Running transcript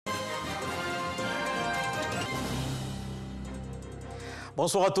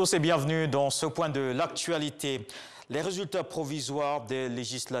Bonsoir à tous et bienvenue dans ce point de l'actualité. Les résultats provisoires des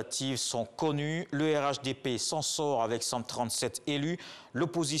législatives sont connus. Le RHDP s'en sort avec 137 élus,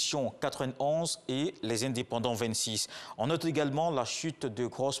 l'opposition 91 et les indépendants 26. On note également la chute de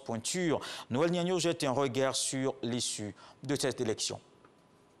grosses pointures. Noël Niagno jette un regard sur l'issue de cette élection.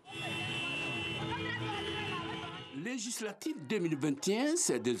 Législative 2021,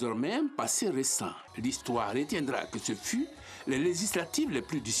 c'est désormais un passé récent. L'histoire retiendra que ce fut les législatives les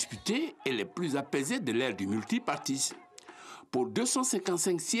plus disputées et les plus apaisées de l'ère du multipartisme. Pour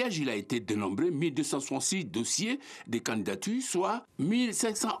 255 sièges, il a été dénombré 1266 dossiers de candidatures, soit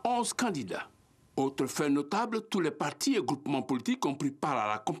 1511 candidats. Autre fait notable, tous les partis et groupements politiques ont pris part à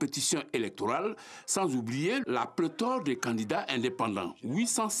la compétition électorale, sans oublier la pléthore de candidats indépendants,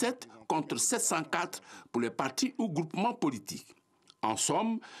 807 contre 704 pour les partis ou groupements politiques. En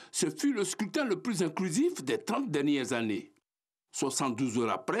somme, ce fut le scrutin le plus inclusif des 30 dernières années. 72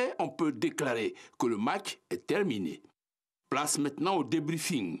 heures après, on peut déclarer que le match est terminé. Place maintenant au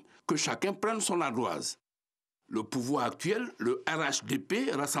débriefing, que chacun prenne son ardoise. Le pouvoir actuel, le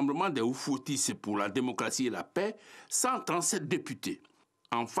RHDP, Rassemblement des Oufoutistes pour la démocratie et la paix, 137 députés.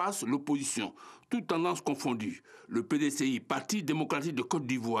 En face, l'opposition, toutes tendances confondues. Le PDCI, Parti démocratique de Côte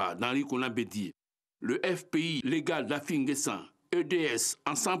d'Ivoire, d'Henri Konan Bédié. Le FPI, légal d'Afi Nguessan. EDS,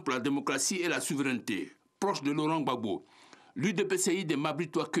 Ensemble pour la démocratie et la souveraineté, proche de Laurent Gbagbo. L'UDPCI de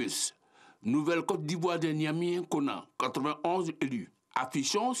Mabri-Touakeus, Nouvelle Côte d'Ivoire de Niamey Konan, 91 élus.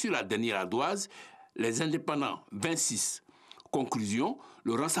 Affichons sur la dernière ardoise les indépendants, 26. Conclusion,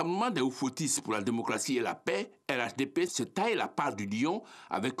 le Rassemblement des Oufoutistes pour la démocratie et la paix, RHDP, se taille la part du lion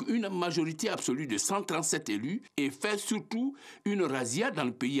avec une majorité absolue de 137 élus et fait surtout une razzia dans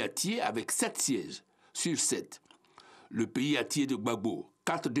le pays entier avec 7 sièges sur 7. Le pays entier de Gbagbo,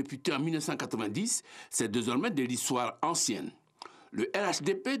 4 députés en 1990, c'est désormais de l'histoire ancienne. Le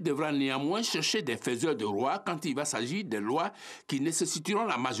RHDP devra néanmoins chercher des faiseurs de roi quand il va s'agir des lois qui nécessiteront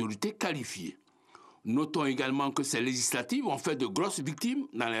la majorité qualifiée. Notons également que ces législatives ont fait de grosses victimes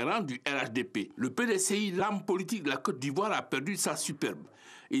dans les rangs du RHDP. Le PDCI, l'âme politique de la Côte d'Ivoire, a perdu sa superbe.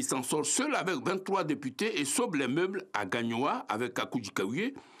 Il s'en sort seul avec 23 députés et sauve les meubles à Gagnoa avec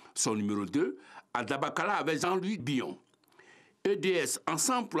Akoudjikaouye, son numéro 2, à Dabakala avec Jean-Louis Billon. EDS,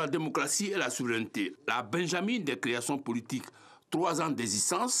 Ensemble pour la démocratie et la souveraineté, la Benjamin des créations politiques, 3 ans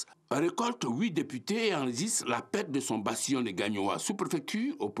d'existence, récolte 8 députés et enregistre la perte de son bastion de Gagnoa,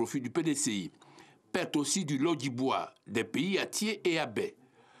 sous-préfecture au profit du PDCI. Perte aussi du lot du bois, des pays à Thiers et à Baie.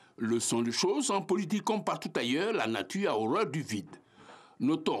 Leçon de choses, en politique comme partout ailleurs, la nature a horreur du vide.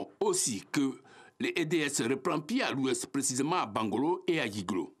 Notons aussi que les EDS reprend pied à l'ouest, précisément à Bangolo et à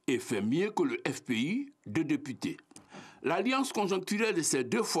Yiglo, et fait mieux que le FPI, 2 députés. L'alliance conjoncturelle de ces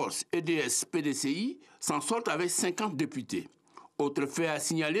deux forces, EDS-PDCI, s'en sort avec 50 députés. Autre fait à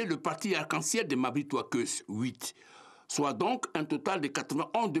signaler, le parti arc-en-ciel de Mabri-Touakeus, 8, soit donc un total de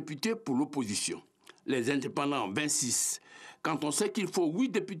 91 députés pour l'opposition. Les indépendants, 26. Quand on sait qu'il faut 8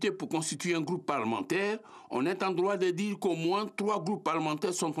 députés pour constituer un groupe parlementaire, on est en droit de dire qu'au moins 3 groupes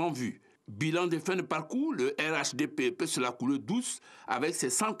parlementaires sont en vue. Bilan de fin de parcours, le RHDP peut se la couler douce avec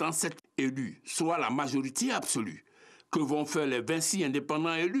ses 137 élus, soit la majorité absolue. Que vont faire les 26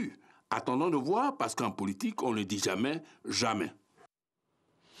 indépendants élus? Attendons de voir, parce qu'en politique, on ne dit jamais, jamais.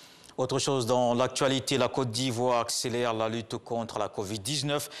 Autre chose dans l'actualité, la Côte d'Ivoire accélère la lutte contre la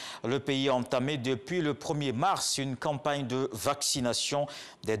Covid-19. Le pays a entamé depuis le 1er mars une campagne de vaccination.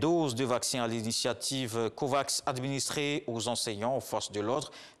 Des doses de vaccins à l'initiative COVAX administrées aux enseignants, aux forces de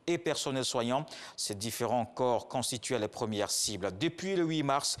l'ordre et personnels soignants. Ces différents corps constituaient les premières cibles. Depuis le 8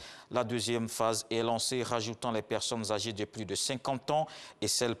 mars, la deuxième phase est lancée, rajoutant les personnes âgées de plus de 50 ans et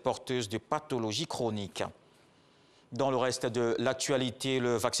celles porteuses de pathologies chroniques. Dans le reste de l'actualité,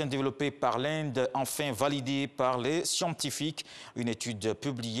 le vaccin développé par l'Inde, enfin validé par les scientifiques. Une étude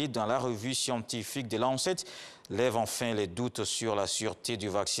publiée dans la revue scientifique de Lancet lève enfin les doutes sur la sûreté du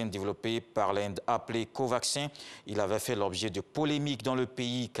vaccin développé par l'Inde appelé Covaxin. Il avait fait l'objet de polémiques dans le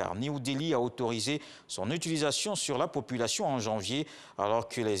pays car New Delhi a autorisé son utilisation sur la population en janvier alors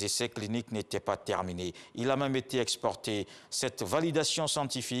que les essais cliniques n'étaient pas terminés. Il a même été exporté. Cette validation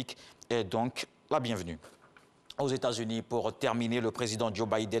scientifique est donc la bienvenue. Aux États-Unis, pour terminer, le président Joe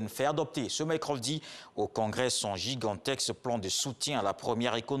Biden fait adopter ce mercredi au Congrès son gigantesque plan de soutien à la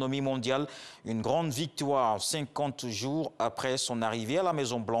première économie mondiale. Une grande victoire 50 jours après son arrivée à la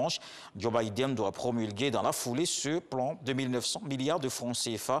Maison-Blanche. Joe Biden doit promulguer dans la foulée ce plan de 1 900 milliards de francs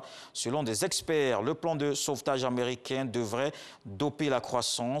CFA. Selon des experts, le plan de sauvetage américain devrait doper la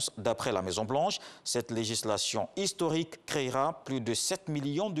croissance. D'après la Maison-Blanche, cette législation historique créera plus de 7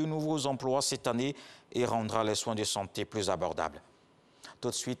 millions de nouveaux emplois cette année et rendra les soins de santé plus abordables. Tout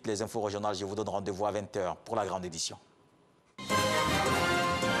de suite, les infos régionales, je vous donne rendez-vous à 20 h pour la grande édition.